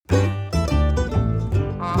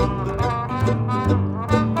The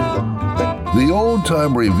Old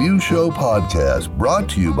Time Review Show podcast brought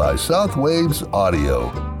to you by South Waves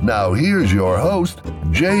Audio. Now here's your host,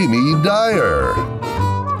 Jamie Dyer.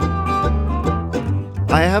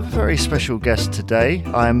 I have a very special guest today.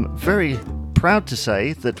 I'm very proud to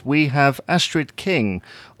say that we have Astrid King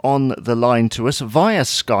on the line to us via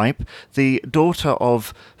Skype, the daughter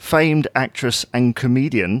of famed actress and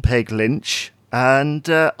comedian Peg Lynch. And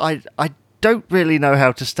I don't really know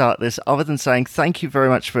how to start this other than saying thank you very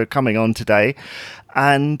much for coming on today.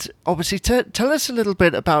 And obviously, tell us a little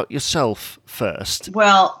bit about yourself first.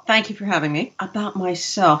 Well, thank you for having me. About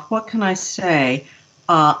myself, what can I say?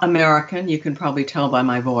 American, you can probably tell by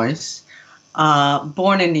my voice.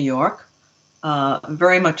 Born in New York.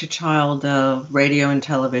 Very much a child of radio and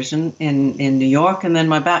television in New York. And then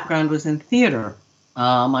my background was in theater.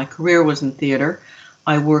 My career was in theater.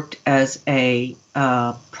 I worked as a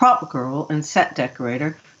prop girl and set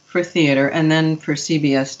decorator for theater and then for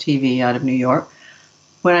CBS TV out of New York.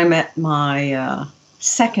 When I met my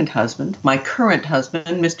second husband, my current husband,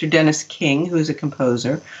 Mr. Dennis King, who's a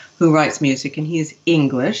composer who writes music, and he's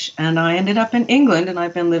English. And I ended up in England, and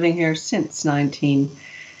I've been living here since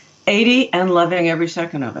 1980 and loving every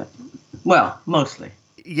second of it. Well, mostly.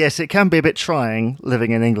 Yes, it can be a bit trying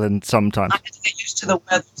living in England sometimes. I had to get used to the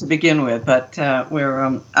weather to begin with, but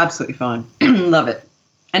we're absolutely fine. Love it.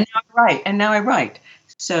 And now I write.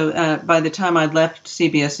 So by the time I'd left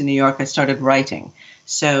CBS in New York, I started writing.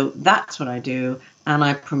 So that's what I do, and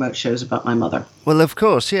I promote shows about my mother. Well, of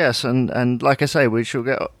course, yes, and like I say, we shall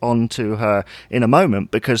get on to her in a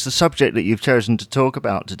moment, because the subject that you've chosen to talk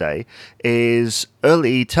about today is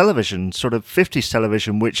early television, sort of 50s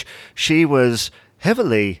television, which she was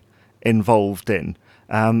heavily involved in.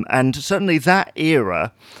 And certainly that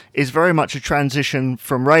era is very much a transition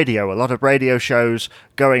from radio, a lot of radio shows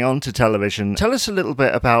going on to television. Tell us a little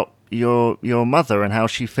bit about your mother and how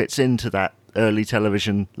she fits into that early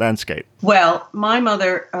television landscape. Well, my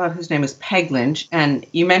mother, whose name is Peg Lynch, and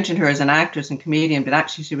you mentioned her as an actress and comedian, but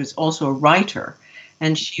actually she was also a writer.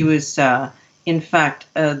 And she was, in fact,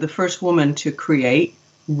 the first woman to create,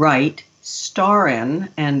 write, star in,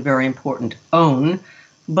 and very important, own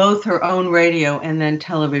both her own radio and then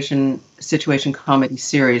television situation comedy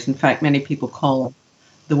series. In fact, many people call her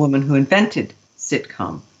the woman who invented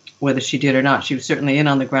sitcom. Whether she did or not, she was certainly in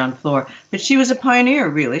on the ground floor. But she was a pioneer,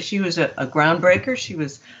 really. She was a groundbreaker. She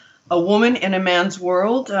was a woman in a man's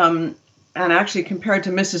world. And actually, compared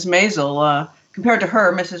to Mrs. Maisel, compared to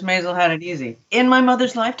her, Mrs. Maisel had it easy. In my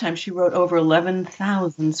mother's lifetime, she wrote over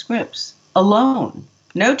 11,000 scripts alone.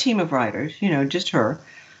 No team of writers, just her.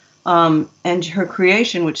 And her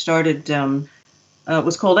creation, which started,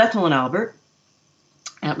 was called Ethel and Albert.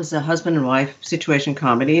 That was a husband and wife situation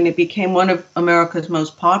comedy, and it became one of America's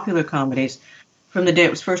most popular comedies from the day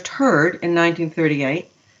it was first heard in 1938.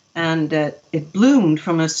 And it bloomed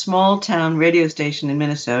from a small town radio station in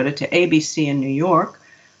Minnesota to ABC in New York,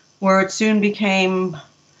 where it soon became,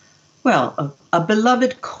 well, a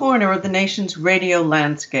beloved corner of the nation's radio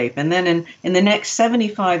landscape. And then in the next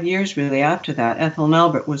 75 years, really, after that, Ethel and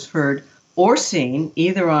Albert was heard or seen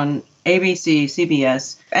either on ABC,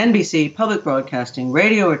 CBS, NBC, public broadcasting,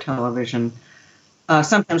 radio or television,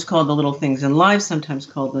 sometimes called The Little Things in Life, sometimes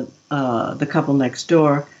called The Couple Next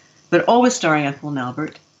Door, but always starring Ethel and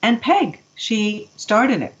Albert. And Peg, she starred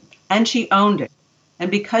in it, and she owned it. And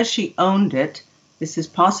because she owned it, this is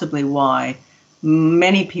possibly why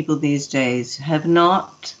many people these days have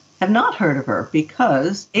not heard of her,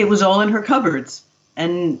 because it was all in her cupboards,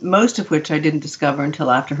 and most of which I didn't discover until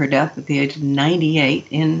after her death at the age of 98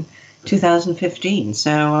 in 2015.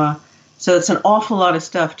 So it's an awful lot of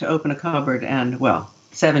stuff to open a cupboard, and, well,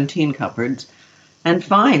 17 cupboards, and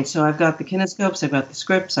find. So I've got the kinescopes, I've got the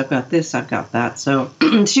scripts, I've got this, I've got that. So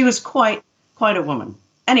she was quite a woman.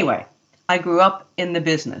 Anyway, I grew up in the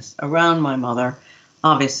business around my mother,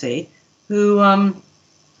 obviously, who,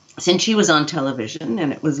 since she was on television,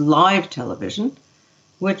 and it was live television,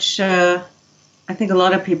 which I think a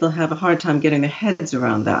lot of people have a hard time getting their heads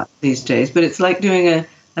around that these days, but it's like doing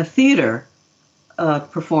a theater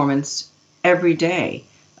performance every day.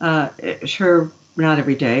 Not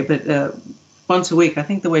every day, but once a week. I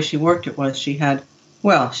think the way she worked it was she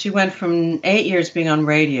went from 8 years being on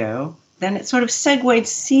radio, then it sort of segued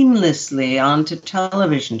seamlessly onto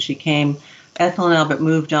television. Ethel and Albert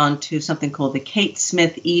moved on to something called the Kate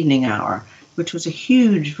Smith Evening Hour, which was a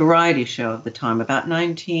huge variety show at the time, about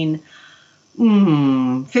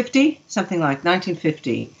 1950, something like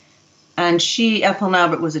 1950. And Ethel and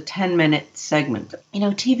Albert, was a 10-minute segment.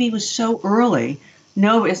 TV was so early.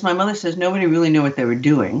 As my mother says, nobody really knew what they were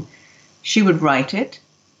doing. She would write it,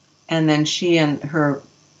 and then she and her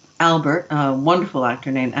Albert, a wonderful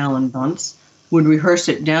actor named Alan Bunce, would rehearse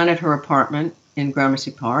it down at her apartment in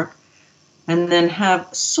Gramercy Park, and then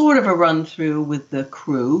have sort of a run through with the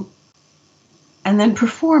crew, and then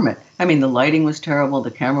perform it. I mean, the lighting was terrible,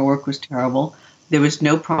 the camera work was terrible. There was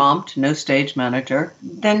no prompt, no stage manager.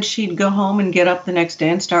 Then she'd go home and get up the next day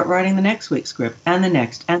and start writing the next week's script, and the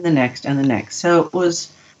next, and the next, and the next. So it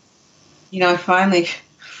was,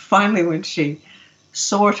 finally when she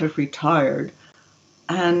sort of retired,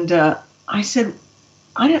 and I said,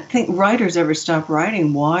 I don't think writers ever stop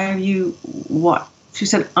writing. Why are you, what? She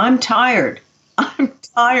said, I'm tired. I'm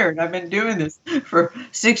tired. I've been doing this for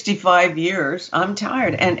 65 years. I'm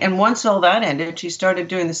tired. And once all that ended, she started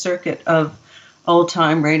doing the circuit of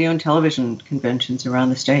old-time radio and television conventions around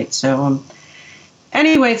the States. So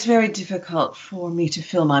anyway, it's very difficult for me to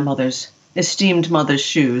fill my esteemed mother's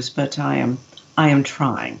shoes, but I am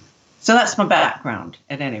trying. So that's my background,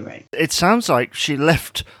 at any rate. It sounds like she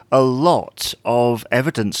left a lot of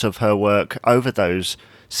evidence of her work over those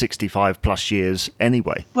 65 plus years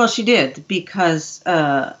anyway. Well, she did, because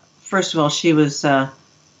first of all, she was, I'd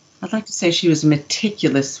like to say she was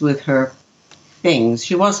meticulous with her things.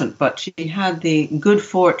 She wasn't, but she had the good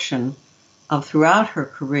fortune of, throughout her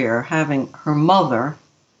career, having her mother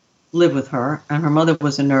live with her, and her mother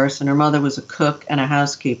was a nurse, and her mother was a cook and a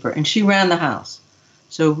housekeeper, and she ran the house.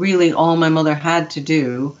 So really all my mother had to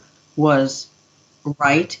do was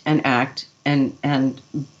write and act and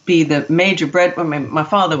be the major my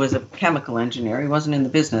father was a chemical engineer. He wasn't in the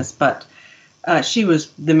business, but she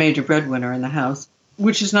was the major breadwinner in the house,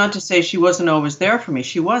 which is not to say she wasn't always there for me.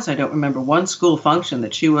 She was. I don't remember one school function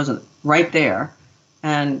that she wasn't right there.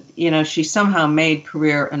 And, she somehow made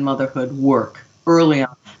career and motherhood work early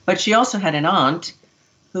on. But she also had an aunt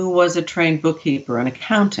who was a trained bookkeeper and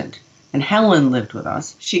accountant. And Helen lived with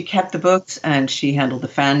us. She kept the books and she handled the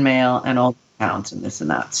fan mail and all the accounts and this and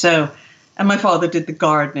that. So, and my father did the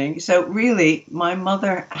gardening. So really, my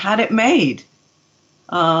mother had it made.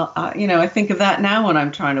 I think of that now when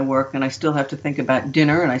I'm trying to work, and I still have to think about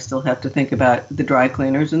dinner, and I still have to think about the dry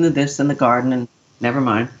cleaners and the this and the garden, and never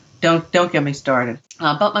mind. Don't get me started.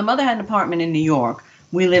 But my mother had an apartment in New York.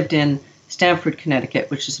 We lived in Stamford,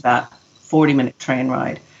 Connecticut, which is about a 40-minute train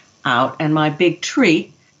ride out. And my big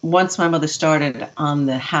treat, once my mother started on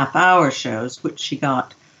the half-hour shows, which she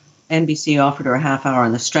got, NBC offered her a half hour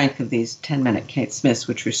on the strength of these 10-minute Kate Smiths,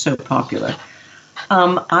 which were so popular.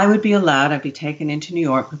 I would be allowed, I'd be taken into New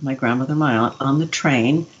York with my grandmother and my aunt on the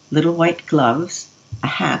train, little white gloves, a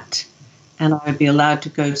hat, and I would be allowed to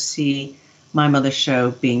go see my mother's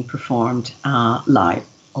show being performed live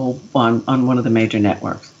on one of the major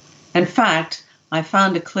networks. In fact, I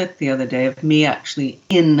found a clip the other day of me actually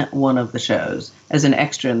in one of the shows as an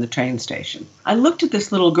extra in the train station. I looked at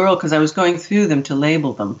this little girl because I was going through them to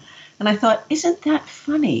label them, and I thought, isn't that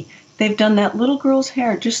funny? They've done that little girl's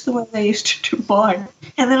hair just the way they used to do mine.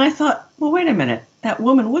 And then I thought, well, wait a minute, that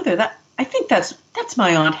woman with her, I think that's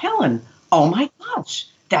my Aunt Helen. Oh my gosh,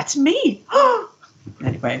 that's me.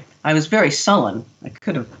 Anyway, I was very sullen. I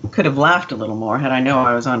could have laughed a little more had I known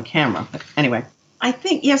I was on camera. But anyway, I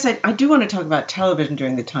think, yes, I do want to talk about television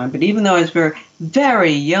during the time, but even though I was very,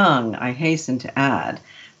 very young, I hasten to add,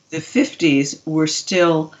 the 50s were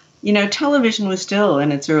still, television was still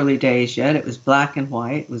in its early days yet. It was black and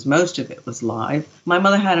white. Most of it was live. My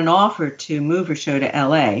mother had an offer to move her show to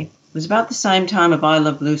L.A. It was about the same time of I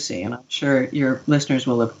Love Lucy, and I'm sure your listeners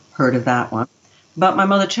will have heard of that one. But my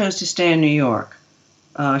mother chose to stay in New York.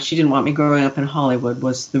 She didn't want me growing up in Hollywood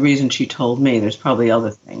was the reason she told me. There's probably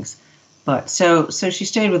other things. But so she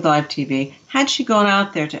stayed with live TV. Had she gone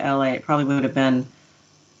out there to LA, it probably would have been,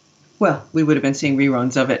 well, we would have been seeing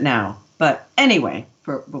reruns of it now. But anyway,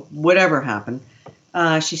 for whatever happened,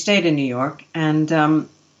 she stayed in New York. And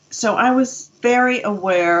so I was very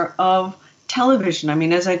aware of television. I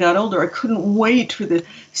mean, as I got older, I couldn't wait for the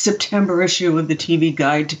September issue of the TV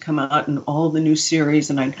Guide to come out and all the new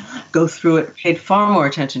series. And I'd go through it, paid far more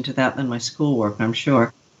attention to that than my schoolwork, I'm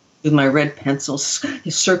sure. With my red pencils,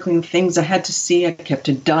 circling things I had to see. I kept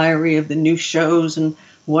a diary of the new shows and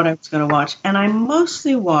what I was going to watch. And I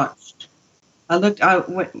mostly watched. I looked out,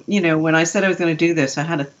 when I said I was going to do this, I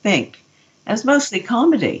had to think. It was mostly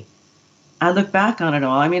comedy. I look back on it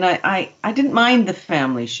all. I mean, I didn't mind the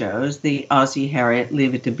family shows, the Ozzie Harriet,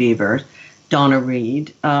 Leave It to Beaver, Donna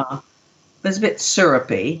Reed. It was a bit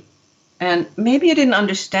syrupy. And maybe I didn't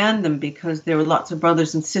understand them because there were lots of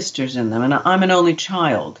brothers and sisters in them. And I'm an only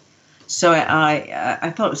child. So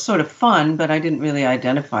I thought it was sort of fun, but I didn't really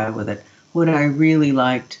identify with it. What I really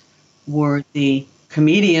liked were the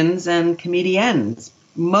comedians and comediennes,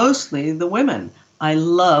 mostly the women. I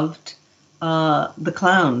loved the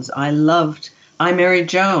clowns. I I Married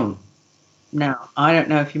Joan. Now, I don't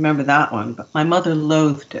know if you remember that one, but my mother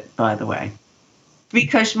loathed it, by the way,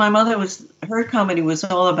 because her comedy was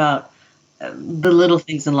all about the little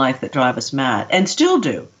things in life that drive us mad and still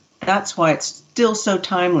do. That's why it's still so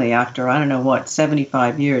timely after, I don't know what,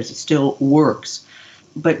 75 years. It still works.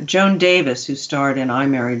 But Joan Davis, who starred in I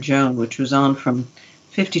Married Joan, which was on from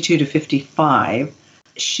 52 to 55,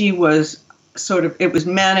 she was it was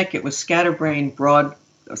manic, it was scatterbrained, broad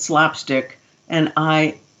slapstick, and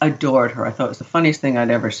I adored her. I thought it was the funniest thing I'd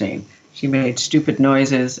ever seen. She made stupid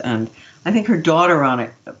noises, and I think her daughter on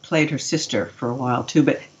it played her sister for a while too,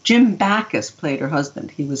 but Jim Backus played her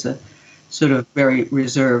husband. He was a sort of very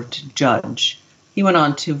reserved judge. He went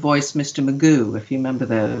on to voice Mr. Magoo, if you remember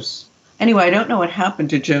those. Anyway, I don't know what happened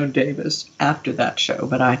to Joan Davis after that show,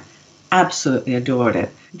 but I absolutely adored it.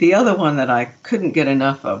 The other one that I couldn't get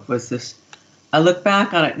enough of was this. I look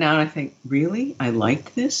back on it now and I think, really? I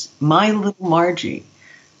liked this? My Little Margie.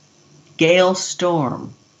 Gail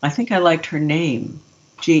Storm. I think I liked her name.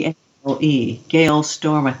 Gale. Gail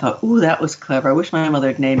Storm. I thought, ooh, that was clever. I wish my mother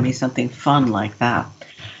had named me something fun like that.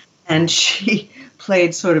 And she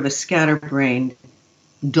played sort of a scatterbrained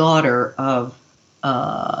daughter of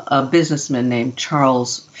a businessman named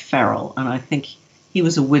Charles Farrell. And I think he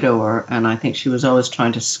was a widower, and I think she was always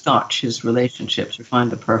trying to scotch his relationships or find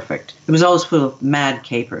the perfect. It was always full of mad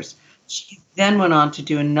capers. She then went on to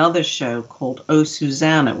do another show called Oh,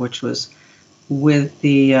 Susanna, which was with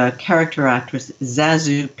the character actress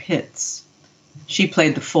Zazu Pitts. She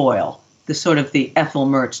played the foil, the sort of the Ethel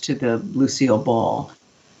Mertz to the Lucille Ball.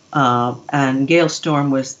 And Gail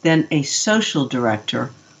Storm was then a social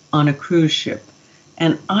director on a cruise ship.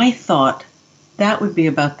 And I thought that would be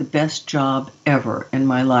about the best job ever in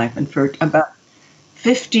my life. And for about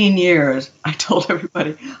 15 years, I told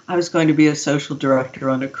everybody I was going to be a social director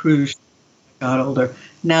on a cruise ship as I got older.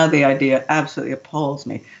 Now the idea absolutely appalls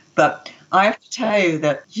me. But I have to tell you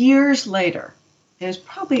that years later, it was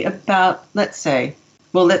probably about, let's say,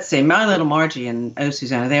 My Little Margie and Oh,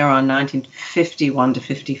 Susanna, they are on 1951 to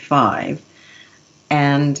 55.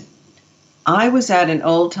 And I was at an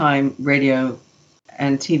old-time radio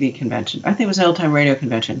and TV convention. I think it was an old-time radio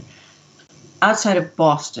convention outside of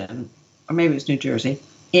Boston, or maybe it was New Jersey,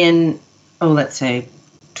 in, let's say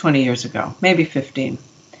 20 years ago, maybe 15.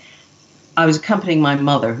 I was accompanying my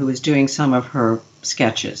mother, who was doing some of her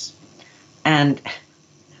sketches. And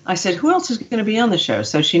I said, who else is going to be on the show?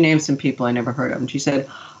 So she named some people I never heard of. And she said,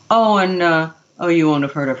 you won't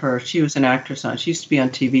have heard of her. She was an actress she used to be on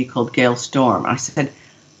TV called Gail Storm. I said,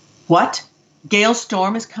 what? Gail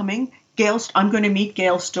Storm is coming? I'm going to meet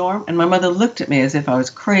Gail Storm? And my mother looked at me as if I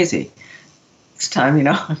was crazy. This time,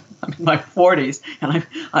 I'm in my 40s, and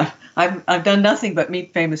I've done nothing but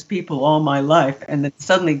meet famous people all my life. And then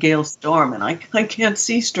suddenly Gail Storm, and I can't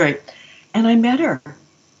see straight. And I met her.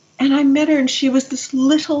 And she was this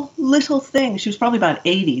little thing. She was probably about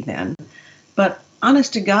 80 then. But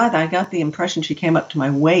honest to God, I got the impression she came up to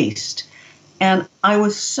my waist. And I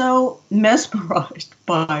was so mesmerized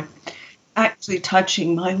by actually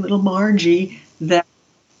touching my little Margie that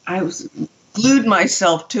I was glued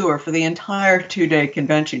myself to her for the entire 2-day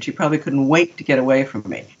convention. She probably couldn't wait to get away from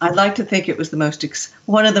me. I'd like to think it was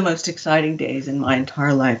one of the most exciting days in my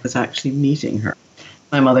entire life was actually meeting her.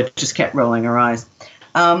 My mother just kept rolling her eyes.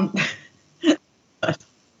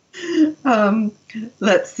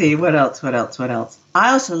 Let's see, what else?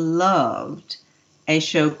 I also loved a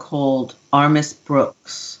show called Armis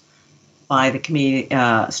Brooks by the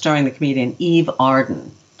comedian, starring the comedian Eve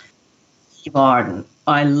Arden.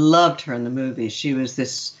 I loved her in the movie. She was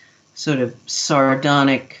this sort of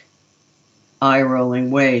sardonic,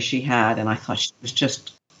 eye-rolling way she had, and I thought she was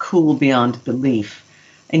just cool beyond belief.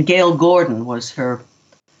 And Gail Gordon was her.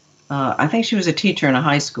 I think she was a teacher in a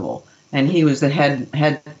high school, and he was the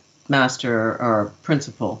headmaster or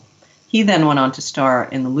principal. He then went on to star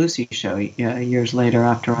in the Lucy show years later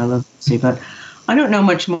after I Love Lucy. But I don't know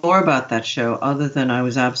much more about that show other than I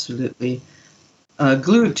was absolutely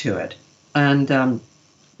glued to it. And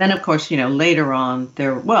then, of course, later on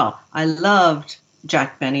I loved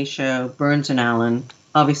Jack Benny's show, Burns and Allen,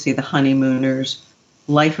 obviously The Honeymooners,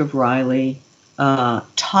 Life of Riley,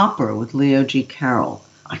 Topper with Leo G. Carroll.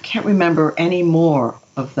 I can't remember any more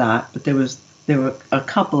of that, but there were a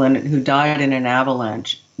couple in it who died in an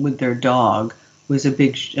avalanche with their dog. It was a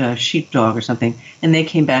big sheepdog or something, and they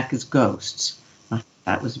came back as ghosts.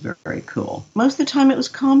 That was very, very cool. Most of the time it was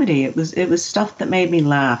comedy. It was stuff that made me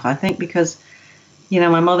laugh. I think because,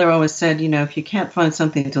 my mother always said, if you can't find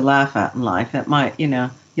something to laugh at in life, it might, you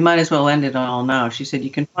might as well end it all now. She said, you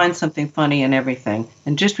can find something funny in everything.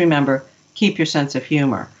 And just remember, keep your sense of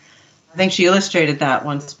humor. I think she illustrated that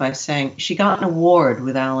once by saying she got an award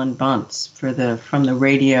with Alan Bunce from the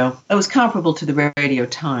radio. It was comparable to the Radio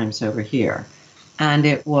Times over here, and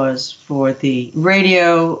it was for the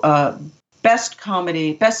radio best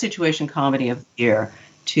situation comedy of the year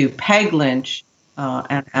to Peg Lynch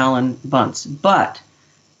and Alan Bunce. But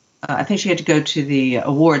I think she had to go to the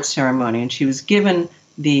awards ceremony, and she was given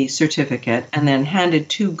the certificate and then handed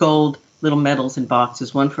 2 gold little medals in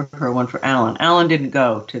boxes, one for her, one for Alan. Alan didn't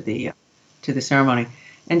go to the ceremony,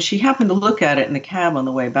 and she happened to look at it in the cab on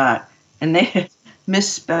the way back, and they had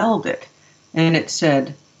misspelled it, and it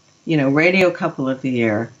said, Radio Couple of the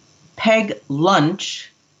Year, Peg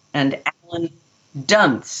Lunch and Alan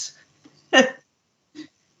Dunce. And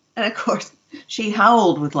of course, she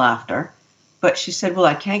howled with laughter, but she said, well,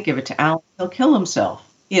 I can't give it to Alan. He'll kill himself.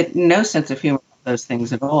 He had no sense of humor about those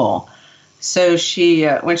things at all. So she,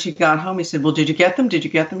 when she got home, he said, well, did you get them? Did you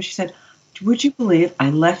get them? She said, would you believe I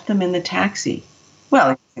left them in the taxi?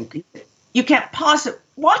 Well, you can't possibly,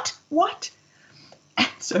 what? And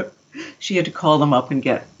so she had to call them up and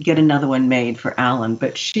get another one made for Alan.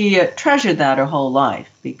 But she treasured that her whole life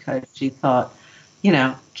because she thought,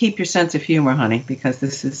 keep your sense of humor, honey, because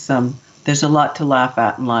this is there's a lot to laugh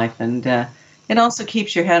at in life. And it also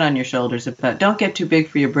keeps your head on your shoulders. Don't get too big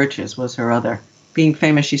for your britches was her other. Being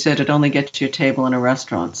famous, she said, it only gets to your table in a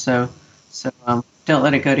restaurant. So don't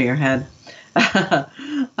let it go to your head. What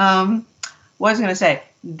was I going to say?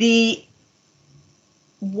 The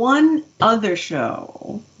one other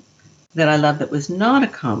show that I loved that was not a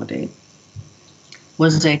comedy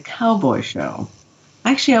was a cowboy show.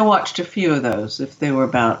 Actually, I watched a few of those. If they were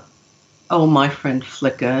about, My Friend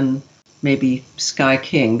Flicka and maybe Sky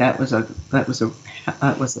King. That was an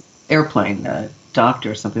airplane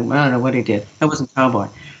doctor or something. I don't know what he did. That wasn't cowboy.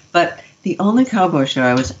 But the only cowboy show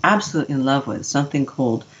I was absolutely in love with, something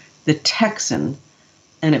called The Texan,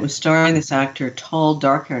 and it was starring this actor, tall,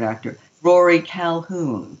 dark-haired actor, Rory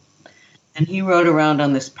Calhoun. And he rode around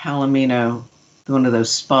on this Palomino, one of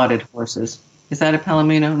those spotted horses. Is that a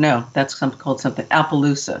Palomino? No, that's called something,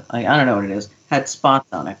 Appaloosa. I don't know what it is. Had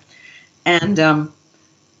spots on it. And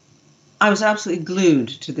I was absolutely glued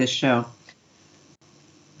to this show.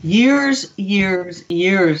 Years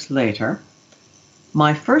later,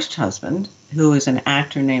 my first husband, who is an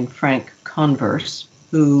actor named Frank Converse,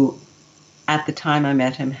 who at the time I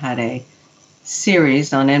met him had a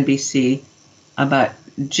series on NBC about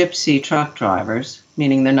gypsy truck drivers,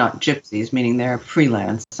 meaning they're not gypsies, meaning they're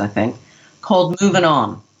freelance, I think, called Moving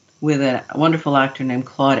On, with a wonderful actor named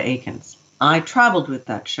Claude Akins. I traveled with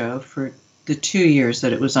that show for the 2 years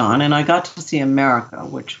that it was on, and I got to see America,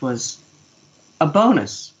 which was a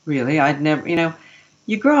bonus, really. I'd never,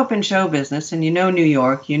 you grow up in show business and New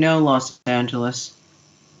York, Los Angeles,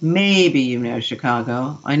 maybe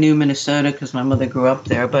Chicago. I knew Minnesota because my mother grew up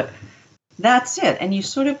there, but that's it. And you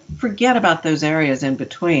sort of forget about those areas in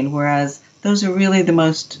between, whereas those are really the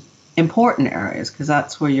most important areas because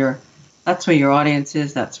that's where your audience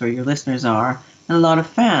is, that's where your listeners are, and a lot of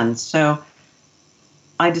fans. So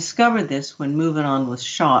I discovered this when Moving On was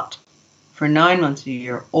shot for 9 months a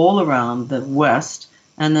year all around the West,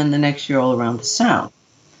 and then the next year all around the South.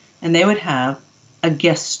 And they would have a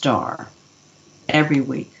guest star every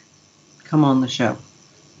week come on the show.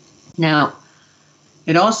 Now,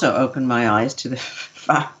 it also opened my eyes to the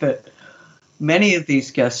fact that many of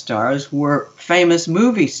these guest stars were famous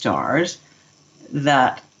movie stars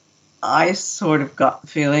that I sort of got the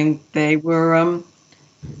feeling they were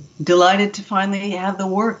delighted to finally have the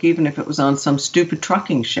work, even if it was on some stupid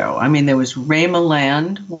trucking show. I mean, there was Ray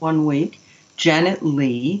Milland one week, Janet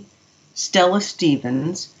Leigh, Stella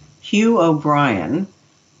Stevens, Hugh O'Brien,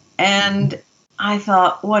 and I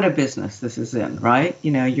thought, what a business this is in, right?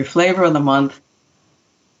 Your flavor of the month,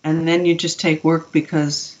 and then you just take work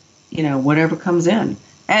because, whatever comes in.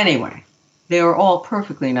 Anyway, they were all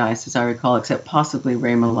perfectly nice, as I recall, except possibly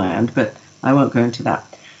Ray Milland, but I won't go into that.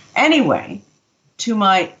 Anyway, to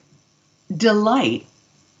my delight,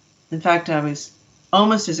 in fact, I was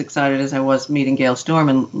almost as excited as I was meeting Gail Storm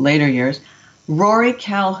in later years, Rory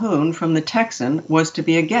Calhoun from The Texan was to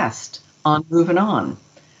be a guest on Moving On.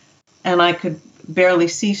 And I could barely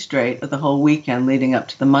see straight the whole weekend leading up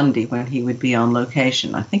to the Monday when he would be on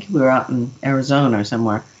location. I think we were out in Arizona or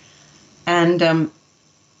somewhere. And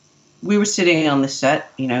we were sitting on the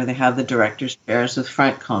set. They have the director's chairs with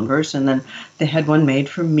Frank Converse, and then they had one made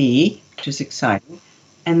for me, which is exciting,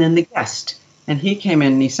 and then the guest. And he came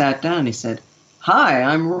in and he sat down and he said, "Hi,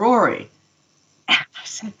 I'm Rory." And I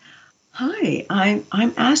said, "Hi,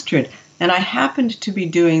 I'm Astrid." And I happened to be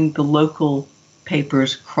doing the local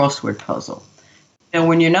paper's crossword puzzle.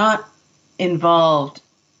 When you're not involved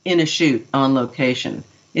in a shoot on location,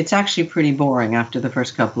 it's actually pretty boring after the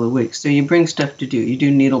first couple of weeks. So you bring stuff to do. You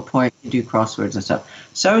do needlepoint, you do crosswords and stuff.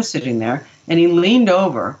 So I was sitting there, and he leaned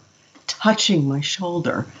over, touching my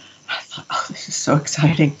shoulder. I thought, oh, this is so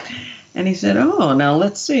exciting. And he said, oh, now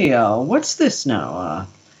let's see. What's this now?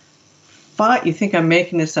 You think I'm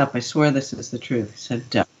making this up? I swear this is the truth. He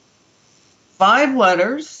said, 5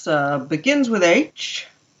 letters, begins with H.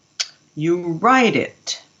 You write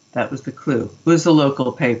it. That was the clue. It was the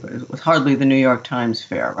local paper. It was hardly the New York Times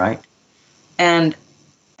fair, right? And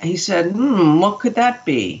he said, what could that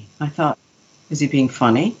be? I thought, is he being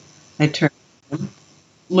funny? I turned to him,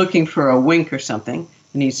 looking for a wink or something,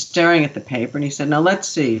 and he's staring at the paper, and he said, now let's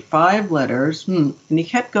see, 5 letters, And he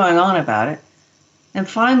kept going on about it. And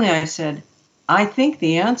finally I said, I think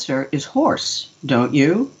the answer is horse, don't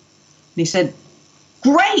you? And he said,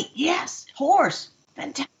 great, yes, horse,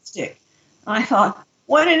 fantastic. And I thought,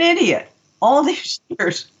 what an idiot. All these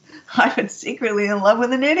years, I've been secretly in love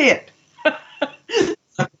with an idiot.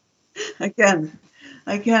 Again,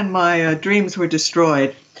 my dreams were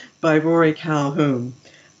destroyed by Rory Calhoun.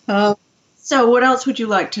 So what else would you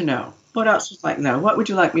like to know? What else would you like to know? What would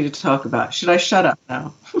you like me to talk about? Should I shut up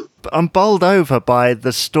now? I'm bowled over by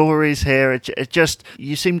the stories here. It just,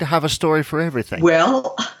 you seem to have a story for everything.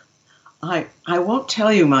 Well, I won't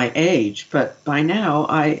tell you my age, but by now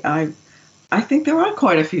I think there are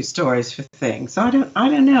quite a few stories for things. I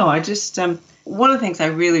don't know. I just one of the things I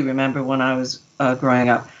really remember when I was growing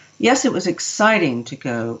up. Yes, it was exciting to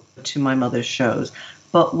go to my mother's shows,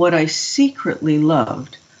 but what I secretly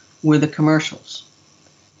loved were the commercials.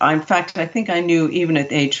 In fact, I think I knew even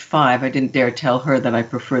at age 5, I didn't dare tell her that I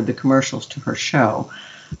preferred the commercials to her show,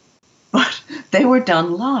 but they were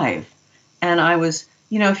done live. And I was,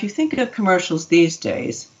 if you think of commercials these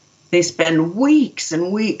days, they spend weeks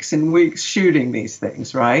and weeks and weeks shooting these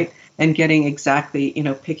things, right? And getting exactly,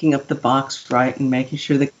 picking up the box right and making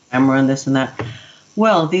sure the camera and this and that.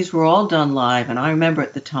 Well, these were all done live. And I remember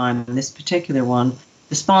at the time, in this particular one,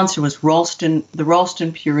 the sponsor was the Ralston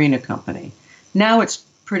Purina Company. Now it's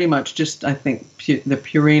pretty much just, I think, the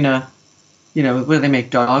Purina, where they make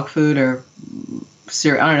dog food or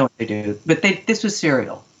cereal. I don't know what they do. But this was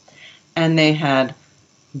cereal. And they had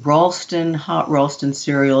Ralston, hot Ralston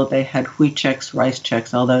cereal. They had Wheat Chex, Rice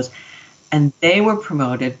Chex, all those. And they were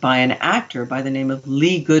promoted by an actor by the name of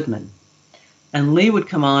Lee Goodman. And Lee would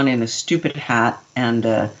come on in a stupid hat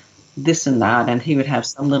and this and that. And he would have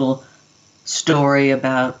some little story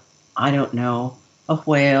about, I don't know, a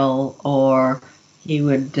whale, or he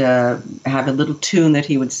would have a little tune that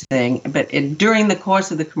he would sing. But during the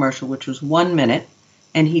course of the commercial, which was 1 minute,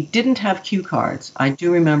 and he didn't have cue cards. I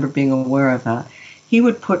do remember being aware of that. He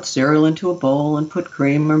would put cereal into a bowl and put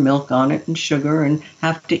cream or milk on it and sugar and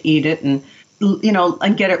have to eat it and,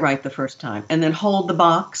 and get it right the first time. And then hold the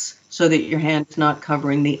box so that your hand is not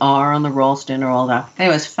covering the R on the Ralston or all that.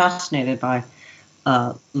 Anyway, I was fascinated by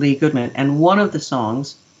Lee Goodman. And one of the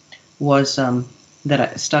songs was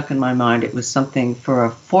that stuck in my mind. It was something for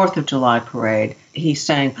a 4th of July parade. He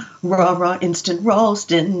sang, rah, rah, instant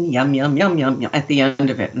Ralston, yum, yum, yum, yum, yum, at the end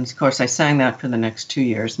of it. And, of course, I sang that for the next 2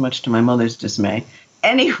 years, much to my mother's dismay.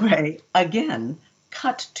 Anyway, again,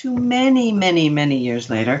 cut to many, many, many years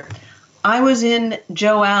later, I was in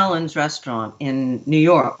Joe Allen's restaurant in New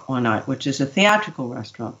York one night, which is a theatrical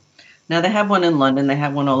restaurant. Now, they have one in London. They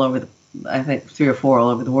have one all over, I think 3 or 4 all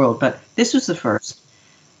over the world. But this was the first.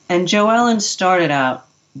 And Joe Allen started out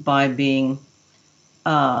by being,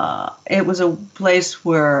 it was a place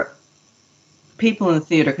where people in the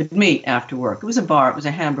theater could meet after work. It was a bar. It was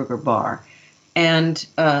a hamburger bar. And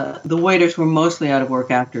the waiters were mostly out of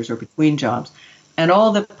work actors or between jobs. And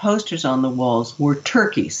all the posters on the walls were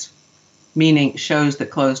turkeys, meaning shows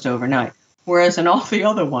that closed overnight. Whereas in all the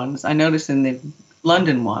other ones, I noticed in the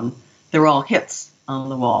London one, they're all hits on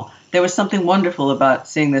the wall. There was something wonderful about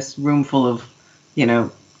seeing this room full of,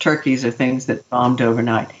 turkeys or things that bombed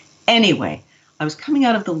overnight. Anyway, I was coming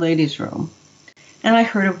out of the ladies' room, and I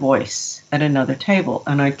heard a voice at another table,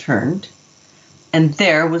 and I turned, and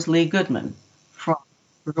there was Lee Goodman from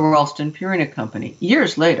the Ralston Purina Company,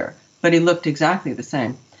 years later, but he looked exactly the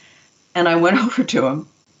same. And I went over to him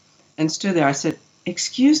and stood there. I said,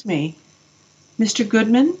 "Excuse me, Mr.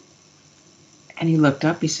 Goodman?" And he looked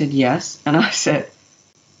up. He said, "Yes." And I said,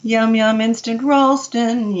 "Yum, yum, instant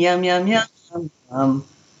Ralston, yum, yum, yum, yum, yum."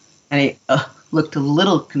 And he looked a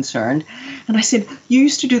little concerned. And I said, "You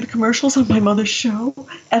used to do the commercials on my mother's show,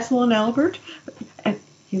 Ethel and Albert?" And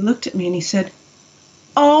he looked at me and he said,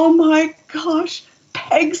 "Oh my gosh,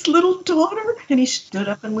 Peg's little daughter." And he stood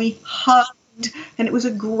up and we hugged. And it was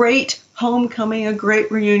a great homecoming, a great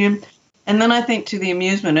reunion. And then I think, to the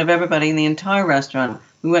amusement of everybody in the entire restaurant,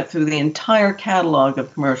 We went through the entire catalog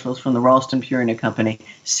of commercials from the Ralston Purina Company,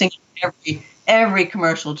 singing every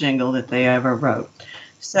commercial jingle that they ever wrote.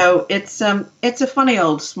 So it's a funny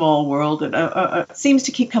old small world. It seems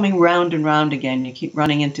to keep coming round and round again. You keep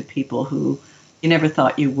running into people who you never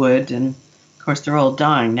thought you would, and of course they're all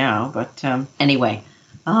dying now. But anyway,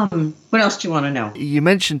 what else do you want to know? You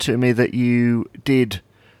mentioned to me that you did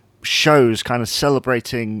shows kind of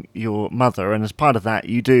celebrating your mother, and as part of that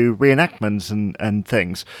you do reenactments and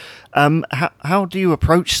things. How do you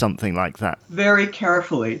approach something like that? Very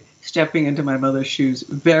carefully, stepping into my mother's shoes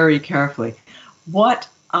very carefully. What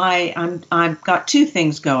I've got two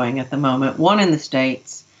things going at the moment, one in the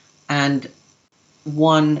States and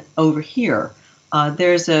one over here.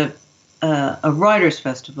 There's a writers'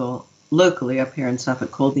 festival locally up here in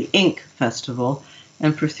Suffolk called the Ink Festival.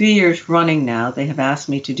 And for 3 years running now, they have asked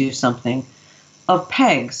me to do something of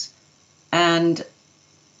Peg's. And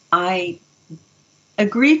I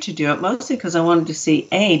agreed to do it mostly because I wanted to see,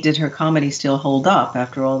 A, did her comedy still hold up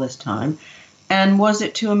after all this time? And was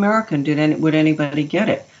it too American? Would anybody get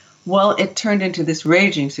it? Well, it turned into this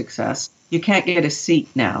raging success. You can't get a seat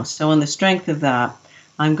now. So on the strength of that,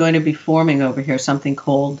 I'm going to be forming over here something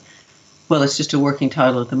called, well, it's just a working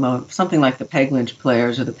title at the moment, something like the Peg Lynch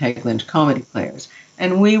Players or the Peg Lynch Comedy Players.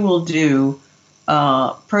 And we will do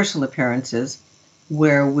personal appearances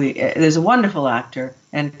where there's a wonderful actor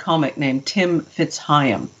and comic named Tim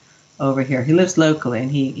Fitzhyam over here. He lives locally, and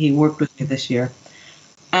he worked with me this year.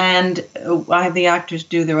 And I have the actors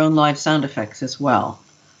do their own live sound effects as well.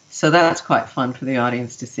 So that's quite fun for the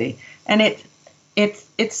audience to see. And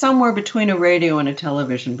it's somewhere between a radio and a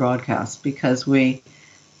television broadcast, because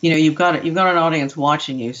you've got an audience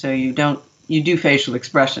watching you, so you do facial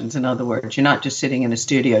expressions. In other words, you're not just sitting in a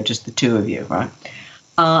studio, just the two of you, right?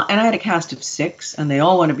 And I had a cast of 6, and they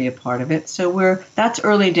all want to be a part of it. So that's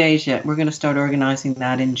early days yet. We're going to start organizing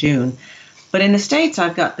that in June. But in the States,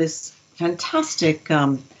 I've got this fantastic.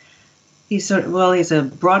 He's a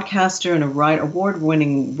broadcaster and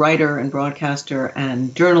award-winning writer and broadcaster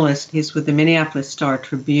and journalist. He's with the Minneapolis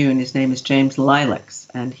Star-Tribune. His name is James Lilacs,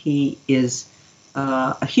 and he is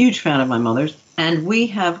a huge fan of my mother's. And we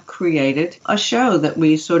have created a show that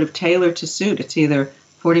we sort of tailor to suit. It's either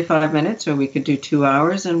 45 minutes or we could do 2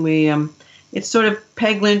 hours. And it's sort of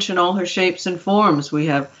Peg Lynch in all her shapes and forms. We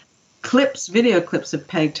have video clips of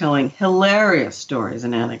Peg telling hilarious stories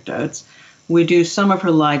and anecdotes. We do some of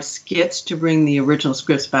her live skits to bring the original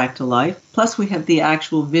scripts back to life. Plus, we have the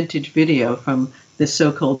actual vintage video from the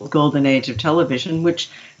so-called golden age of television, which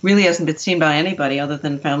really hasn't been seen by anybody other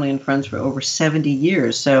than family and friends for over 70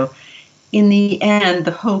 years. So in the end,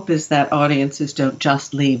 the hope is that audiences don't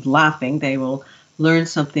just leave laughing. They will learn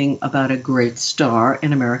something about a great star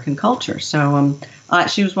in American culture. So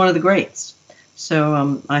she was one of the greats.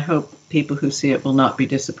 So I hope people who see it will not be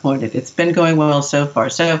disappointed. It's been going well so far.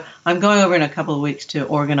 So I'm going over in a couple of weeks to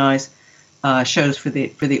organize shows for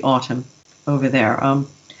the autumn over there.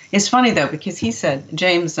 It's funny, though, because he said,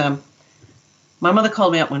 James, my mother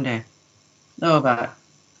called me up one day, about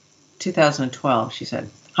 2012. She said,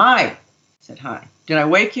 "Hi." I said, "Hi. Did I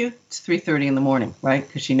wake you?" It's 3:30 in the morning, right?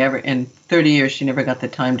 Because in 30 years, she never got the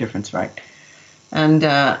time difference right. And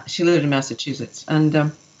she lived in Massachusetts.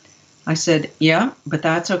 And I said, "Yeah, but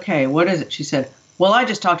that's okay. What is it?" She said, "Well, I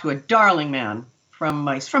just talked to a darling man from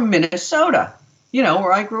Minnesota,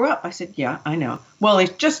 where I grew up." I said, "Yeah, I know. Well, he's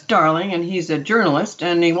just darling, and he's a journalist,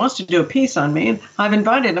 and he wants to do a piece on me, and I've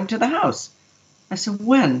invited him to the house." I said,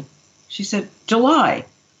 "When?" She said, "July."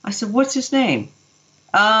 I said, "What's his name?"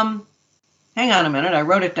 Hang on a minute. I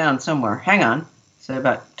wrote it down somewhere. Hang on. So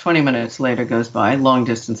about 20 minutes later goes by, long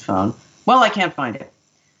distance phone. "Well, I can't find it.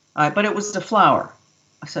 But it was a flower."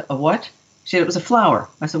 I said, "A what?" She said, "It was a flower."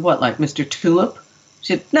 I said, "What, like Mr. Tulip?"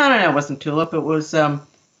 She said, No, it wasn't Tulip. It was,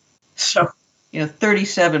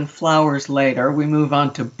 37 flowers later, we move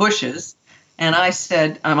on to bushes. And I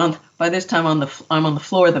said, by this time I'm on the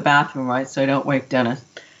floor of the bathroom, right? So I don't wake Dennis.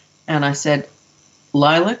 And I said,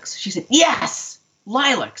 "Lilacs?" She said, "Yes,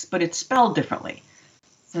 lilacs, but it's spelled differently."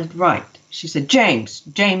 I said, "Right." She said, James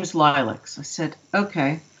Lilacs." I said,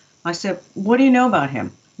 "Okay." I said, "What do you know about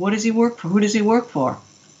him? What does he work for? Who does he work for?"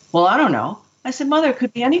 "Well, I don't know." I said, "Mother, it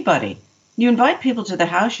could be anybody. You invite people to the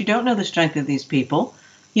house. You don't know the strength of these people.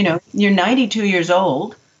 You're 92 years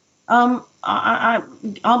old. I'll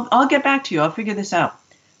get back to you. I'll figure this out."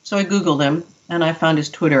 So I Googled him, and I found his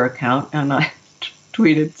Twitter account, and I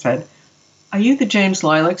said, "Are you the James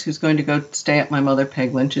Lilacs who's going to go stay at my mother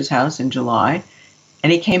Peg Lynch's house in July?"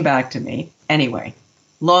 And he came back to me. Anyway,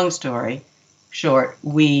 long story short,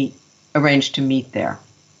 we arranged to meet there.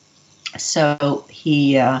 So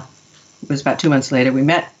it was about 2 months later. We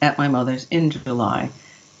met at my mother's in July.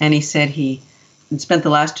 And he said he had spent the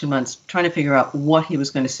last 2 months trying to figure out what he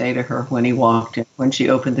was going to say to her when he walked in, when she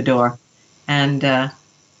opened the door. And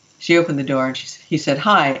she opened the door and he said,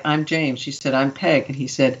 "Hi, I'm James." She said, "I'm Peg." And he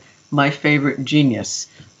said, "My favorite genius."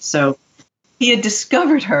 So he had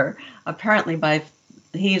discovered her apparently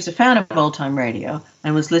he was a fan of old-time radio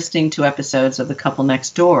and was listening to episodes of The Couple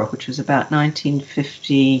Next Door, which was about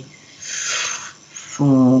 1950,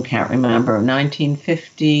 can't remember,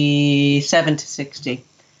 1957 to 60.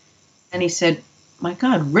 And he said, "My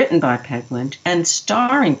God, written by Peg Lynch and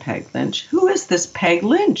starring Peg Lynch. Who is this Peg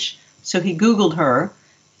Lynch?" So he Googled her,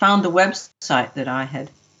 found the website that I had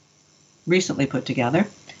recently put together.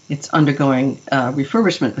 It's undergoing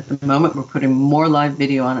refurbishment at the moment. We're putting more live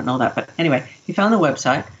video on it and all that. But anyway, he found the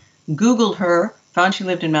website, Googled her, found she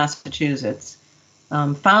lived in Massachusetts,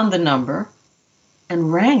 found the number,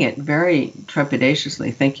 and rang it very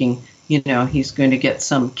trepidatiously, thinking, he's going to get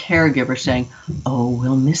some caregiver saying, "Oh,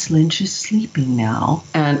 well, Miss Lynch is sleeping now."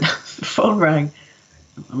 And the phone rang.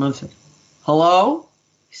 My mother said, "Hello?"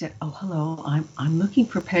 He said, "Oh, hello, I'm looking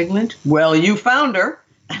for Peg Lynch." "Well, you found her."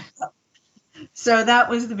 So that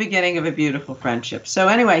was the beginning of a beautiful friendship. So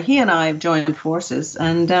anyway, he and I have joined forces,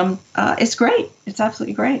 and it's great. It's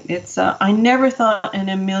absolutely great. I never thought in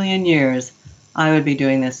a million years I would be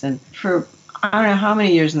doing this. And for I don't know how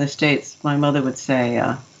many years in the States, my mother would say,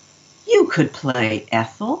 "You could play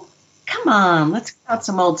Ethel. Come on, let's get out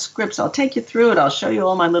some old scripts. I'll take you through it. I'll show you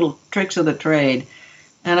all my little tricks of the trade."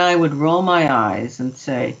 And I would roll my eyes and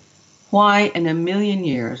say, "Why in a million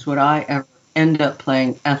years would I ever end up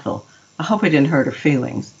playing Ethel?" I hope I didn't hurt her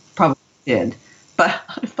feelings. Probably did. But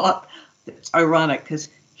I thought it's ironic because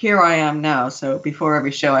here I am now. So before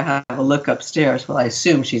every show, I have a look upstairs. Well, I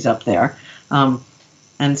assume she's up there,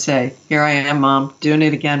 and say, "Here I am, Mom, doing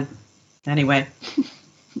it again." Anyway,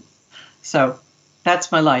 so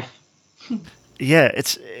that's my life. Yeah,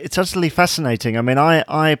 it's utterly fascinating. I mean,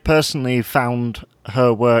 I personally found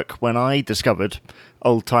her work when I discovered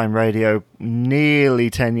old-time radio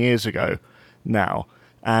nearly 10 years ago now.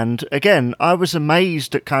 And again, I was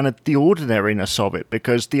amazed at kind of the ordinariness of it,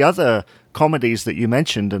 because the other comedies that you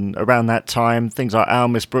mentioned and around that time, things like Our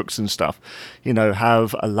Miss Brooks and stuff,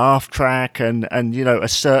 have a laugh track and a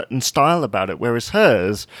certain style about it, whereas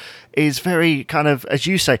hers is very kind of, as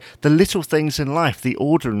you say, the little things in life, the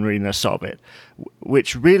ordinariness of it,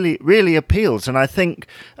 which really, really appeals. And I think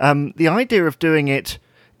the idea of doing it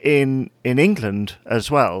in England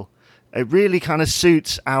as well, it really kind of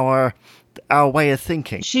suits our way of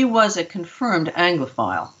thinking. She was a confirmed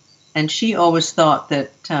Anglophile, and she always thought that,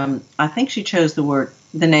 I think she chose the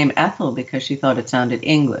name Ethel because she thought it sounded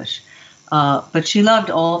English. But she loved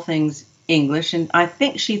all things English, and I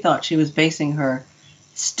think she thought she was basing her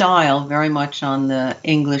style very much on the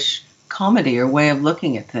English comedy or way of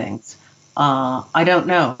looking at things. I don't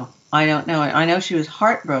know. I know she was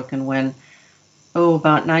heartbroken when,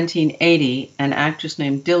 about 1980, an actress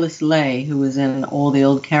named Dilys Lay, who was in all the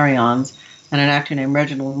old Carry-Ons, and an actor named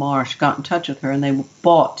Reginald Marsh got in touch with her, and they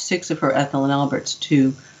bought 6 of her Ethel and Alberts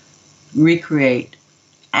to recreate,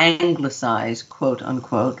 anglicize, quote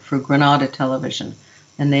unquote, for Granada Television.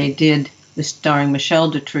 And they did this starring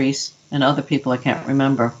Michelle Detrice and other people I can't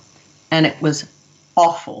remember. And it was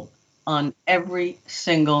awful on every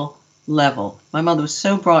single level. My mother was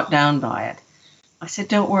so brought down by it. I said,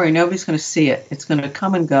 "Don't worry, nobody's going to see it. It's going to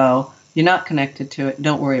come and go. You're not connected to it.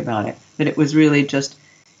 Don't worry about it." But it was really just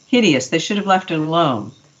hideous. They should have left it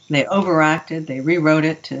alone. They overacted. They rewrote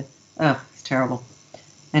it to, it's terrible.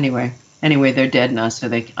 Anyway, they're dead now,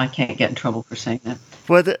 so I can't get in trouble for saying that.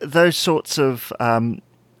 Well, those sorts of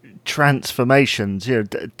transformations,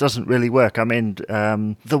 it doesn't really work. I mean,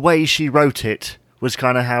 the way she wrote it was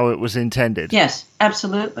kind of how it was intended. Yes,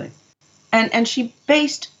 absolutely. And she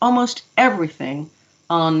based almost everything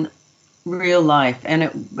on real life, and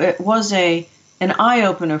it was an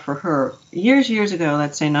eye-opener for her. Years ago,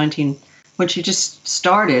 let's say when she just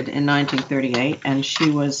started in 1938, and she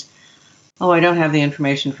was, I don't have the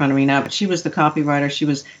information in front of me now, but she was the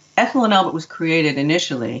copywriter. Ethel and Albert was created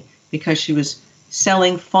initially because she was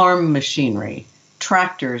selling farm machinery,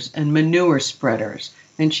 tractors and manure spreaders.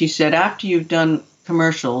 And she said, after you've done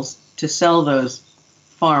commercials to sell those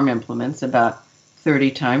farm implements about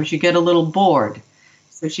 30 times, you get a little bored.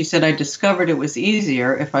 So she said, I discovered it was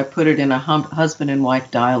easier if I put it in a husband and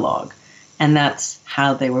wife dialogue. And that's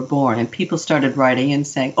how they were born. And people started writing in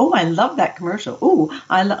saying, "Oh, I love that commercial. Oh,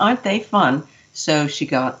 aren't they fun?" So she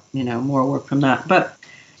got, more work from that. But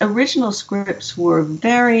original scripts were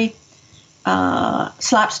very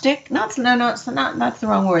slapstick. That's the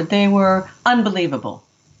wrong word. They were unbelievable.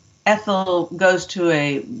 Ethel goes to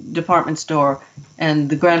a department store and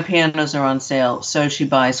the grand pianos are on sale, so she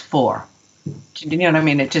buys 4. You know what I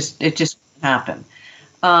mean? It just happened.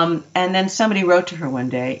 And then somebody wrote to her one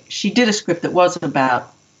day. She did a script that was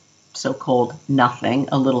about so-called nothing,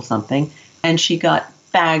 a little something, and she got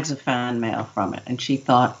bags of fan mail from it. And she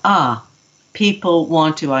thought, people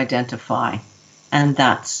want to identify, and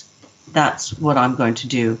that's what I'm going to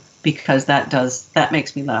do, because that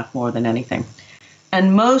makes me laugh more than anything.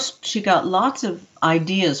 And she got lots of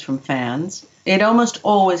ideas from fans. It almost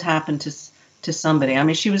always happened to somebody. I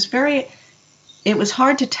mean, it was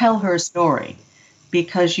hard to tell her story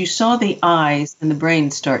because you saw the eyes and the brain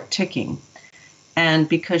start ticking, and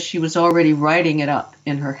because she was already writing it up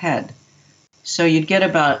in her head. So you'd get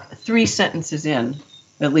about 3 sentences in,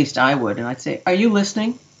 at least I would, and I'd say, "Are you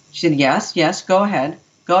listening?" She said, yes, go ahead.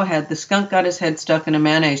 The skunk got his head stuck in a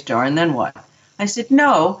mayonnaise jar, and then what? I said,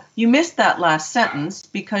 "No, you missed that last sentence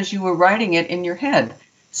because you were writing it in your head.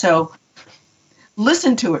 So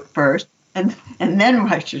listen to it first and then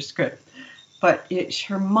write your script." But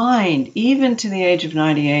her mind, even to the age of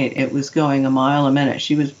 98, it was going a mile a minute.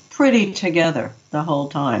 She was pretty together the whole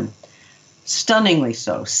time. Stunningly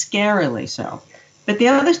so, scarily so. But the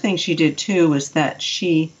other thing she did too was that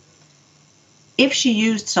if she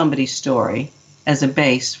used somebody's story as a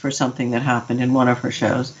base for something that happened in one of her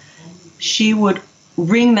shows, she would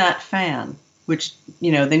ring that fan, which,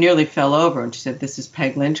 they nearly fell over, and she said, "This is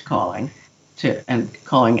Peg Lynch calling," and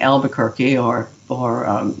calling Albuquerque or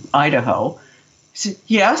Idaho. She said,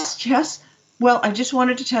 yes. "Well, I just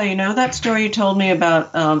wanted to tell you, that story you told me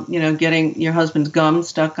about, getting your husband's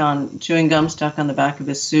chewing gum stuck on the back of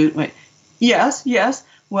his suit?" Went, yes.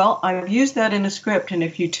 "Well, I've used that in a script, and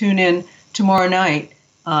if you tune in tomorrow night,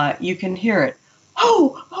 you can hear it."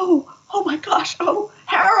 Oh my gosh. "Oh,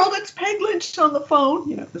 Harold, it's Peg Lynch on the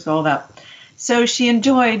phone." It was all that. So she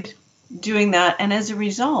enjoyed doing that. And as a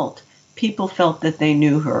result, people felt that they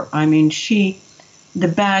knew her. I mean, the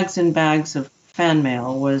bags and bags of fan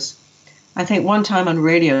mail was, I think one time on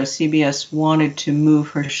radio, CBS wanted to move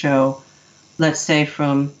her show, let's say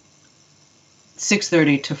from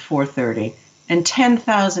 6:30 to 4:30. And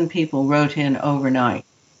 10,000 people wrote in overnight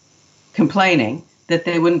complaining that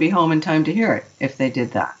they wouldn't be home in time to hear it if they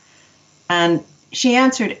did that. And she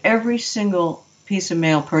answered every single piece of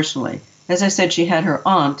mail personally. As I said, she had her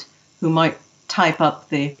aunt who might type up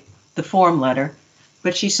the form letter,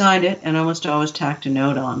 but she signed it and almost always tacked a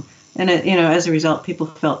note on. And as a result, people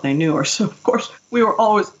felt they knew her. So of course, we were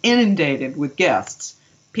always inundated with guests,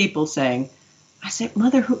 people saying, I said,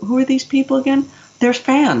 "Mother, who are these people again?" "They're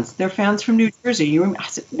fans. They're fans from New Jersey." I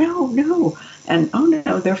said, No. And, "Oh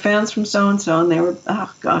no, they're fans from so-and-so." And they were,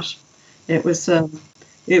 oh gosh, it was a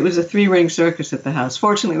 3-ring circus at the house.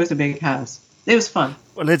 Fortunately, it was a big house. It was fun.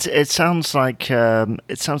 Well, it sounds like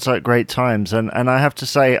great times, and I have to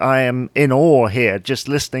say I am in awe here just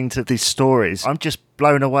listening to these stories. I'm just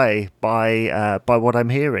blown away by what I'm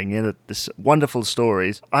hearing. This wonderful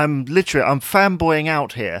stories. I'm fanboying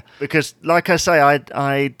out here because, like I say,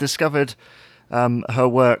 I discovered her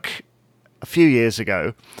work a few years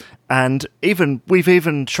ago. And we've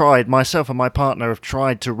even tried, myself and my partner have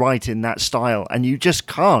tried to write in that style, and you just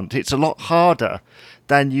can't. It's a lot harder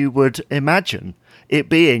than you would imagine. It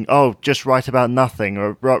being, just write about nothing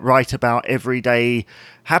or write about everyday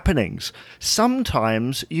happenings.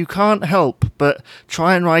 Sometimes you can't help but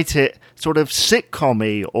try and write it sort of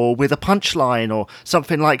sitcom-y or with a punchline or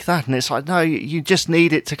something like that. And it's like, no, you just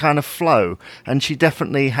need it to kind of flow. And she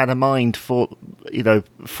definitely had a mind for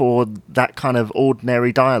that kind of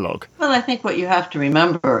ordinary dialogue. Well, I think what you have to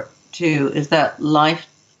remember, too, is that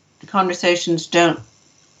conversations don't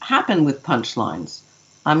happen with punchlines.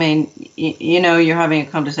 I mean, you're having a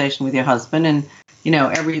conversation with your husband and,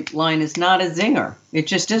 every line is not a zinger. It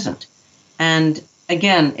just isn't. And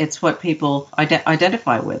again, it's what people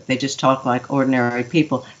identify with. They just talk like ordinary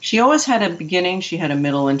people. She always had a beginning, she had a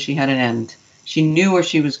middle, and she had an end. She knew where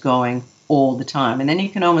she was going all the time. And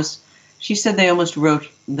then she said they almost wrote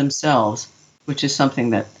themselves, which is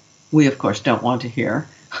something that we, of course, don't want to hear.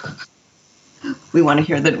 We want to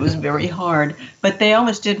hear that it was very hard, but they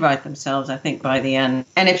almost did write themselves, I think, by the end.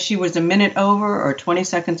 And if she was a minute over or 20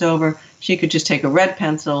 seconds over, she could just take a red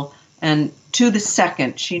pencil, and to the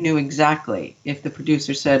second, she knew exactly if the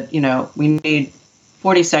producer said, we need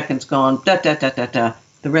 40 seconds gone, the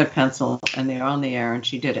red pencil, and they're on the air, and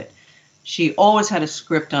she did it. She always had a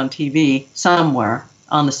script on TV somewhere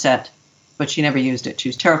on the set, but she never used it. She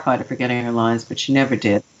was terrified of forgetting her lines, but she never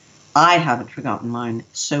did. I haven't forgotten mine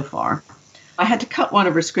so far. I had to cut one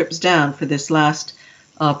of her scripts down for this last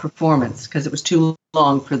performance because it was too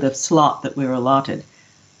long for the slot that we were allotted.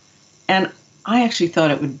 And I actually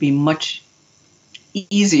thought it would be much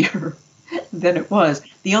easier than it was.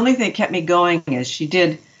 The only thing that kept me going is she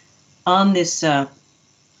did on this her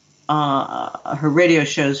radio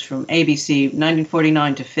shows from ABC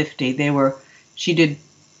 1949 to 50. She did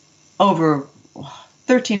over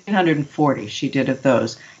 1,340. She did of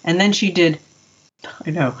those, and then she did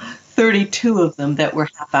 32 of them that were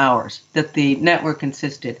half hours that the network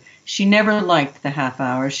insisted. She never liked the half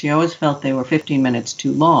hours. She always felt they were 15 minutes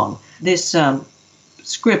too long. This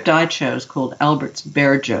script I chose called Albert's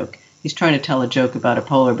Bear Joke. He's trying to tell a joke about a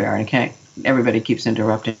polar bear and everybody keeps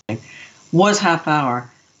interrupting. Was half hour.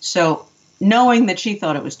 So knowing that she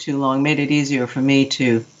thought it was too long made it easier for me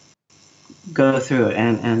to go through it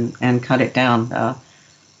and cut it down.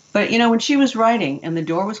 But when she was writing and the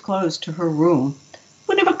door was closed to her room, it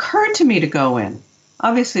wouldn't have occurred to me to go in.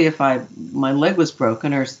 Obviously, if my leg was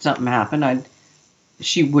broken or something happened,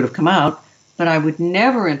 she would have come out, but I would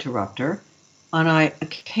never interrupt her. And I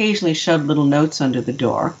occasionally shoved little notes under the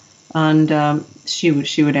door, and she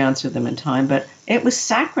would answer them in time. But it was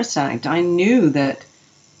sacrosanct. I knew that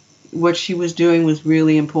what she was doing was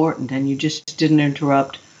really important, and you just didn't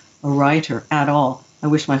interrupt a writer at all. I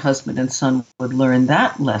wish my husband and son would learn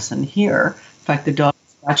that lesson here. In fact, the dog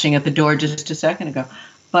was scratching at the door just a second ago.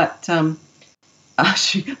 But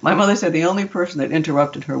my mother said the only person that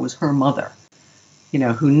interrupted her was her mother,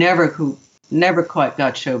 who never quite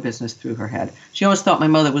got show business through her head. She always thought my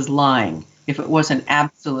mother was lying if it wasn't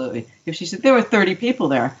absolutely. If she said there were 30 people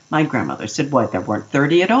there, my grandmother said, what, there weren't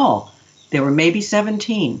 30 at all. There were maybe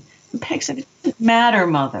 17. And Peg said, it doesn't matter,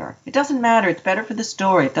 Mother. It doesn't matter. It's better for the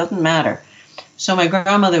story. It doesn't matter. So my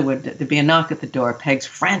grandmother there'd be a knock at the door. Peg's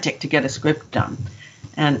frantic to get a script done.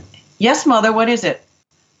 And, yes, Mother, what is it?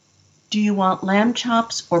 Do you want lamb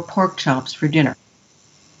chops or pork chops for dinner?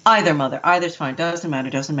 Either, Mother. Either's fine. Doesn't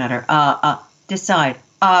matter. Decide.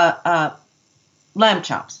 Lamb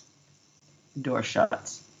chops. The door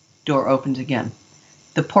shuts. Door opens again.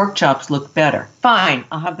 The pork chops look better. Fine.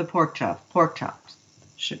 I'll have the pork chops. Pork chops.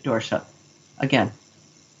 Door shut. Again.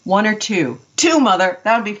 1 or 2? 2, Mother.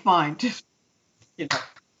 That would be fine. Just,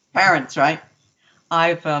 parents, right?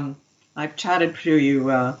 I've chatted to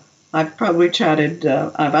you. I've probably chatted.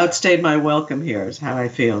 I've outstayed my welcome here. Is how I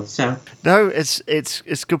feel. So no,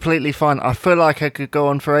 it's completely fine. I feel like I could go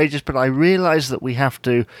on for ages, but I realise that we have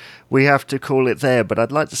to call it there. But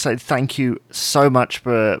I'd like to say thank you so much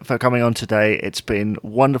for coming on today. It's been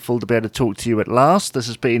wonderful to be able to talk to you at last. This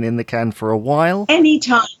has been in the can for a while.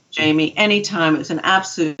 Anytime, Jamie. Anytime. It was an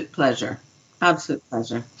absolute pleasure. Absolute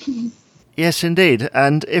pleasure. Yes, indeed.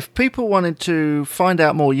 And if people wanted to find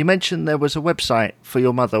out more, you mentioned there was a website for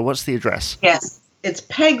your mother. What's the address? Yes, it's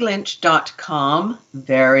peglynch.com.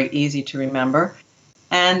 Very easy to remember.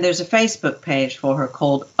 And there's a Facebook page for her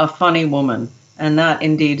called A Funny Woman. And that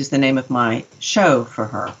indeed is the name of my show for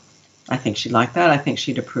her. I think she'd like that. I think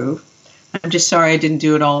she'd approve. I'm just sorry I didn't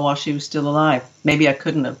do it all while she was still alive. Maybe I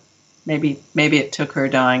couldn't have. Maybe it took her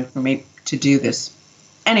dying for me to do this.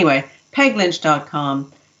 Anyway,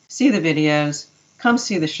 peglynch.com. See the videos, come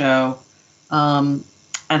see the show, and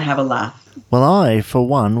have a laugh. Well, I, for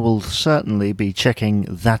one, will certainly be checking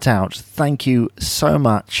that out. Thank you so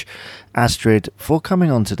much, Astrid, for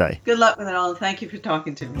coming on today. Good luck with it all, and thank you for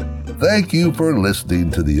talking to me. Thank you for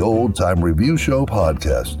listening to the Old Time Review Show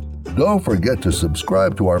podcast. Don't forget to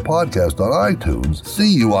subscribe to our podcast on iTunes.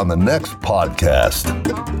 See you on the next podcast.